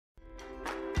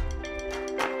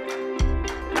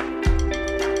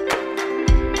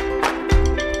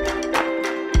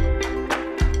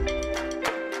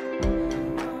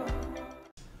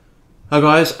Hi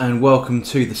guys, and welcome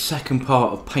to the second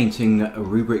part of painting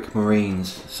Rubric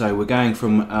Marines. So we're going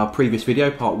from our previous video,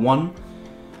 part 1,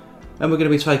 and we're going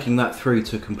to be taking that through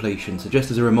to completion. So just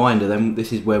as a reminder then,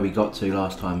 this is where we got to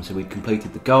last time. So we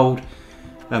completed the gold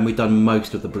and we've done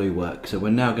most of the blue work. So we're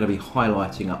now going to be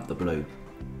highlighting up the blue.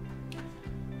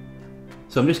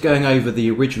 So I'm just going over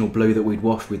the original blue that we'd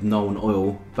washed with Nuln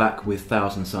oil back with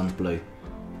Thousand Suns blue.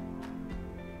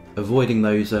 Avoiding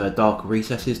those darker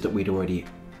recesses that we'd already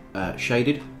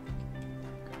shaded.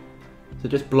 So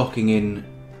just blocking in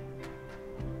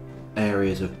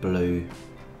areas of blue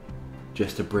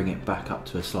just to bring it back up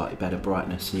to a slightly better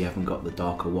brightness so you haven't got the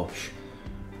darker wash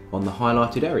on the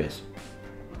highlighted areas.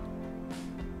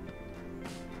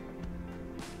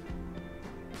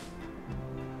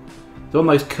 So on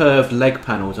those curved leg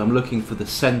panels I'm looking for the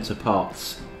centre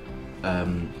parts.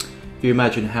 If you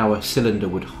imagine how a cylinder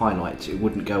would highlight, it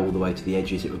wouldn't go all the way to the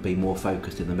edges, it would be more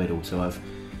focused in the middle. So I've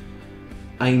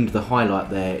aimed the highlight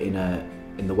there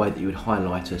in the way that you would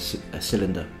highlight a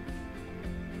cylinder.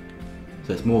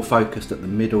 So it's more focused at the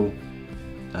middle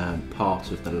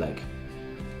part of the leg.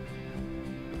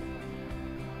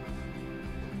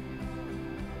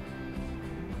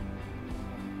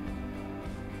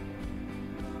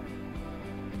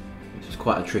 This is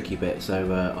quite a tricky bit,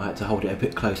 so I had to hold it a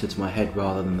bit closer to my head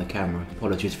rather than the camera.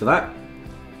 Apologies for that.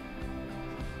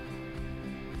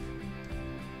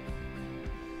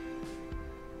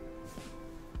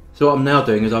 So what I'm now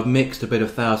doing is I've mixed a bit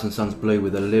of Thousand Suns blue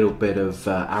with a little bit of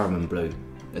Araman blue.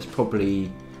 There's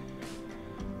probably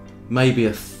maybe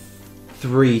a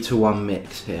 3-to-1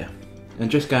 mix here. And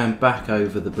just going back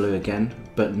over the blue again,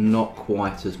 but not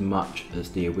quite as much as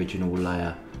the original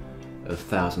layer of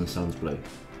Thousand Suns blue.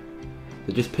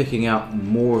 So just picking out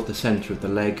more of the centre of the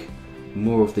leg,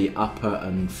 more of the upper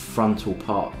and frontal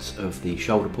parts of the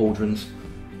shoulder pauldrons,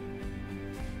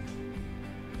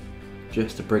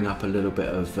 just to bring up a little bit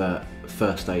of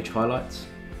first stage highlights.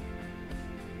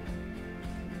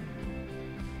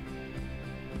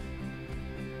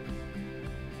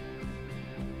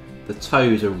 The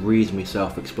toes are reasonably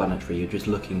self-explanatory. You're just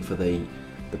looking for the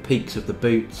peaks of the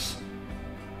boots.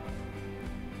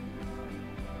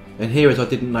 And here, as I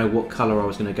didn't know what colour I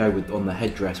was going to go with on the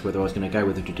headdress, whether I was going to go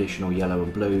with the traditional yellow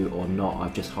and blue or not,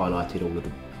 I've just highlighted all of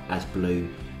them as blue,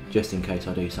 just in case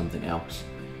I do something else.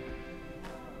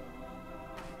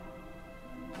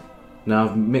 Now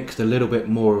I've mixed a little bit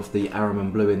more of the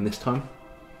Araman blue in this time,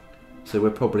 so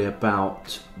we're probably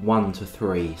about 1 to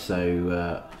 3,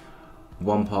 so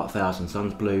 1 part Thousand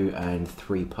Suns blue and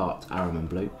 3 parts Araman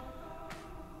blue.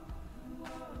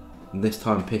 And this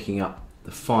time picking up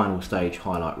the final stage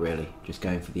highlight, really, just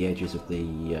going for the edges of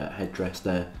the headdress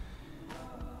there,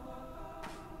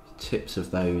 tips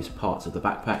of those parts of the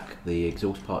backpack, the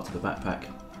exhaust parts of the backpack.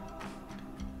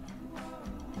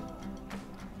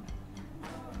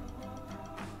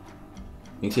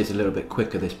 You can see it's a little bit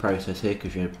quicker, this process here,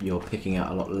 because you're picking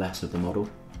out a lot less of the model.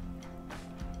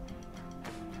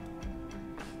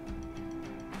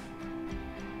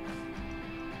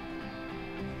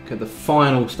 Okay, the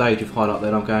final stage of highlight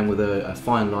then, I'm going with a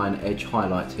fine line edge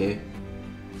highlight here.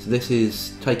 So this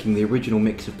is taking the original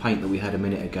mix of paint that we had a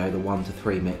minute ago, the 1 to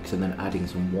 3 mix, and then adding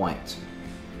some white.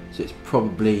 So it's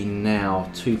probably now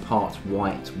 2 parts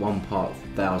white, 1 part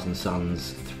Thousand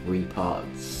Suns, 3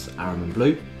 parts Araman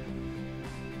blue.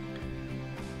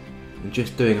 I'm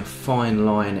just doing a fine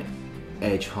line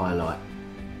edge highlight,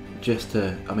 just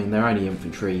to, I mean they're only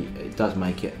infantry, it does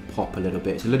make it pop a little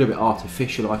bit. It's a little bit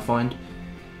artificial, I find.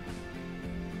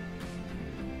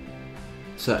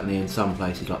 Certainly in some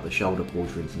places like the shoulder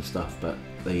pauldrons and stuff, but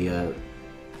the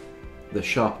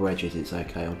sharper edges it's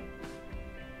okay on.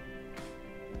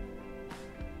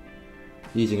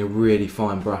 Using a really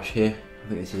fine brush here, I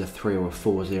think this is a 3 or a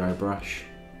 4-0 brush.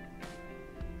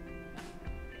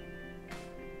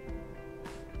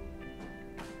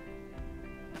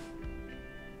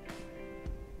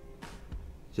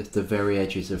 Just the very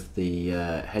edges of the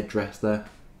headdress there.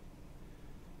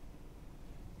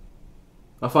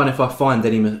 I find if I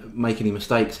make any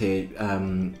mistakes here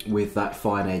with that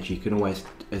fine edge, you can always,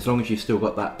 as long as you've still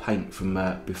got that paint from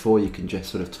before, you can just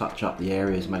sort of touch up the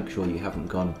areas, make sure you haven't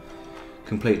gone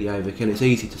completely overkill. It's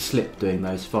easy to slip doing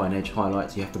those fine edge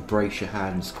highlights. You have to brace your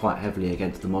hands quite heavily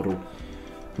against the model,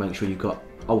 make sure you've got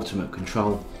ultimate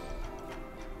control.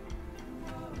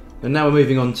 And now we're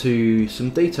moving on to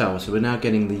some details, so we're now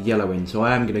getting the yellow in. So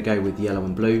I am going to go with yellow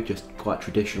and blue, just quite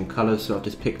traditional colours, so I've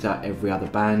just picked out every other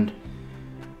band.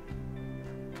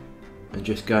 And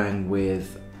just going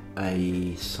with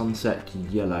a sunset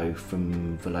yellow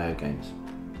from Vallejo Games.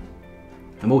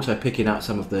 I'm also picking out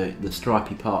some of the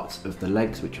stripy parts of the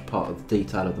legs, which are part of the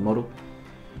detail of the model.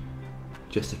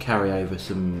 just to carry over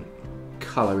some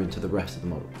colour into the rest of the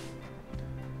model.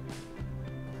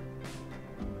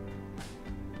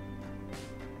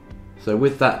 So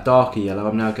with that darker yellow,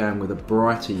 I'm now going with a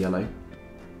brighter yellow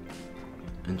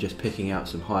and just picking out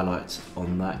some highlights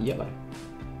on that yellow.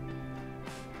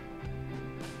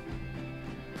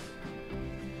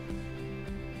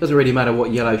 Doesn't really matter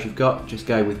what yellows you've got, just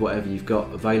go with whatever you've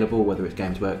got available, whether it's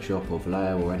Games Workshop or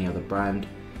Vallejo or any other brand.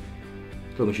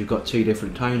 As long as you've got two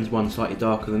different tones, one slightly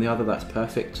darker than the other, that's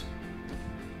perfect.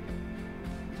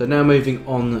 So now moving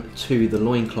on to the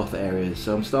loincloth areas.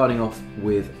 So I'm starting off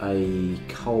with a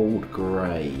cold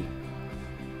grey.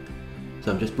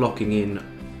 So I'm just blocking in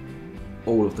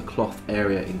all of the cloth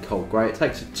area in cold grey. It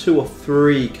takes 2 or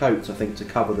 3 coats, I think, to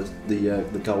cover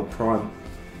the gold prime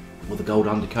or the gold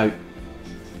undercoat.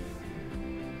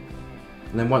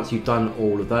 And then once you've done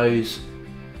all of those,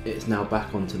 it's now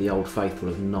back onto the old faithful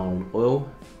of Nuln Oil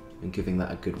and giving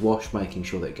that a good wash, making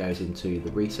sure that it goes into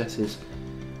the recesses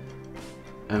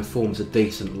and forms a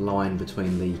decent line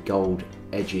between the gold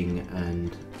edging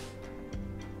and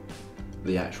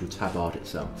the actual tabard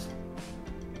itself.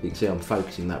 You can see I'm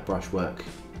focusing that brushwork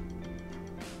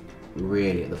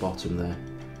really at the bottom there,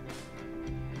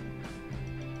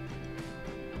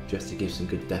 just to give some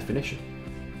good definition.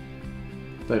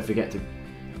 Don't forget to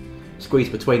squeeze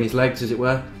between his legs, as it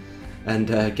were, and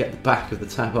get the back of the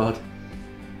tabard.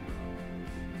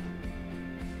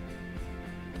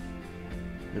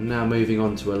 And now moving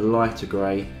on to a lighter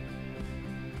grey.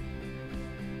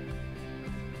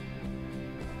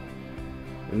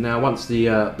 And now once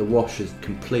the wash is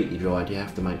completely dried, you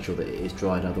have to make sure that it is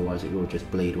dried, otherwise it will just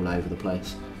bleed all over the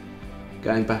place.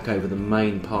 Going back over the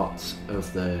main parts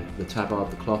of the tabard,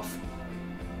 the cloth,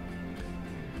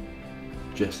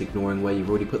 just ignoring where you've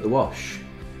already put the wash.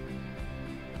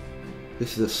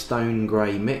 This is a stone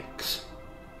grey mix.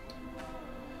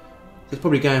 It's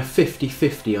probably going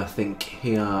 50-50, I think,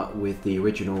 here with the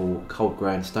original cold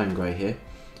grey and stone grey here.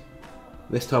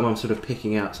 This time I'm sort of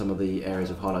picking out some of the areas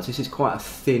of highlights. This is quite a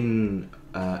thin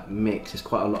mix, there's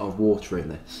quite a lot of water in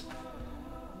this,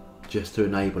 just to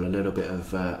enable a little bit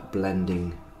of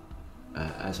blending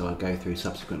as I go through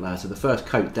subsequent layers. So the first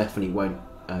coat definitely won't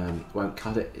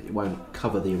cut it, it won't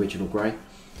cover the original grey.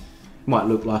 It might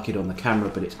look like it on the camera,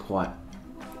 but it's quite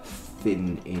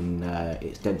thin in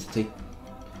its density.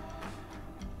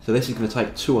 So this is going to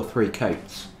take 2 or 3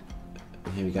 coats.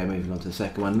 And here we go, moving on to the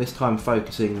second one. This time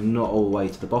focusing not all the way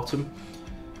to the bottom,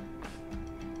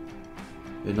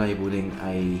 enabling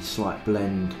a slight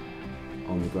blend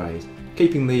on the greys.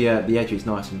 Keeping the edges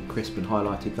nice and crisp and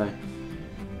highlighted though.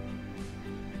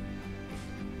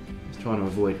 Just trying to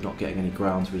avoid not getting any grey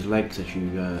onto his legs as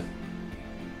you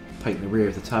paint the rear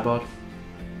of the tabard.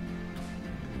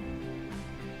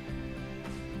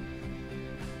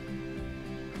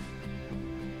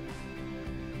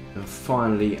 And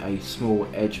finally a small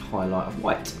edge highlight of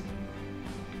white.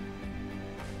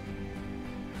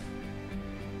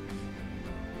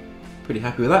 Pretty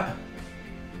happy with that.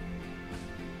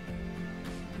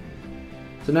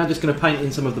 So now just going to paint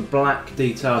in some of the black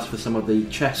details for some of the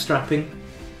chest strapping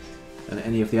and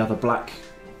any of the other black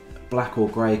or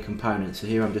grey components. So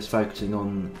here I'm just focusing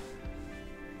on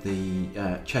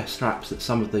the chest straps that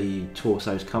some of the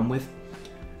torsos come with.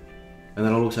 And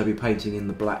then I'll also be painting in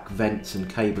the black vents and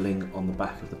cabling on the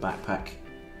back of the backpack,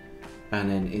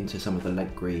 and then into some of the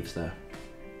leg greaves there,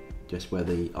 just where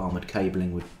the armoured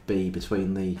cabling would be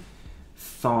between the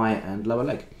thigh and lower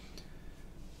leg.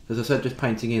 As I said, just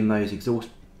painting in those exhausts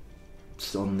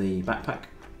on the backpack.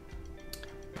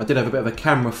 I did have a bit of a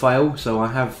camera fail, so I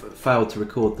have failed to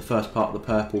record the first part of the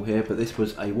purple here, but this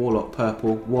was a Warlock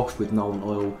purple washed with Nuln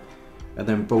Oil and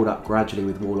then brought up gradually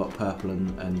with Warlock purple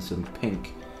and some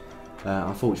pink.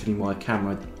 Unfortunately my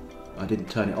camera, I didn't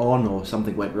turn it on or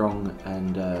something went wrong,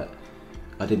 and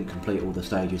I didn't complete all the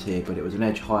stages here, but it was an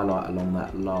edge highlight along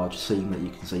that large seam that you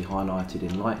can see highlighted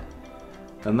in light,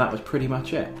 and that was pretty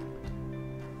much it.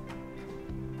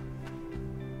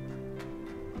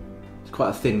 It's quite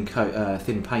a thin coat,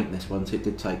 thin paint this one, so it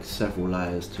did take several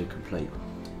layers to complete.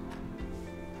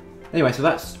 Anyway, so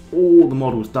that's all the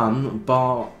models done,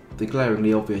 bar the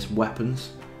glaringly obvious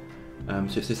weapons.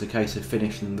 So it's just a case of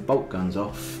finishing the bolt guns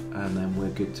off and then we're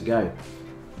good to go.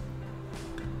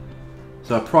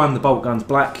 So I primed the bolt guns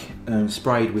black and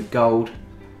sprayed with gold,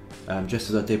 just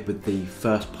as I did with the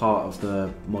first part of the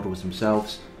models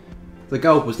themselves. The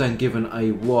gold was then given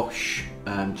a wash,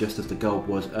 just as the gold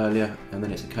was earlier, and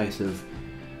then it's a case of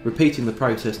repeating the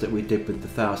process that we did with the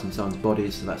Thousand Suns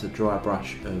bodies. So that's a dry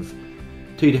brush of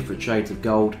 2 different shades of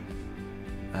gold,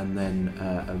 and then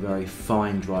a very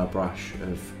fine dry brush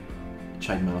of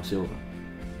chainmail silver.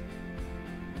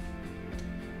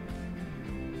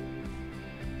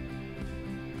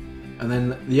 And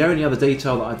then the only other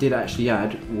detail that I did actually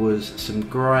add was some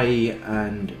grey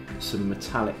and some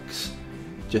metallics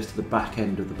just at the back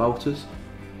end of the bolters.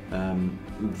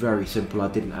 Very simple, I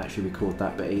didn't actually record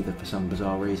that bit either for some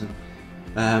bizarre reason.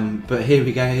 But here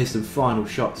we go, here's some final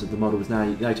shots of the models now.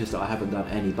 You notice that I haven't done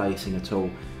any basing at all.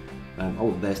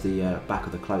 Oh, there's the back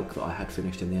of the cloak that I had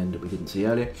finished in the end that we didn't see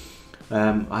earlier.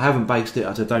 I haven't based it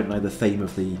as I don't know the theme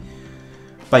of the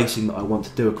basing that I want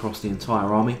to do across the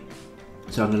entire army.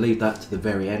 So I'm going to leave that to the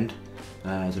very end.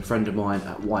 As a friend of mine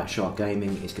at White Shark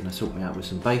Gaming is going to sort me out with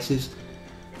some bases.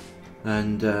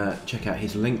 And check out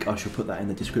his link, I shall put that in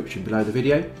the description below the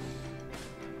video.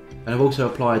 And I've also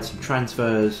applied some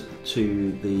transfers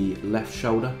to the left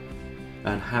shoulder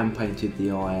and hand painted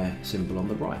the eye symbol on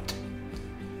the right.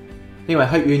 Anyway, I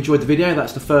hope you enjoyed the video.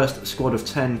 That's the first squad of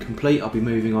 10 complete. I'll be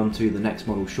moving on to the next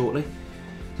model shortly.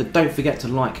 So don't forget to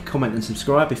like, comment and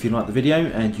subscribe if you like the video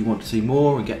and you want to see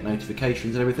more and get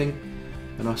notifications and everything.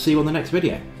 And I'll see you on the next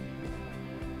video.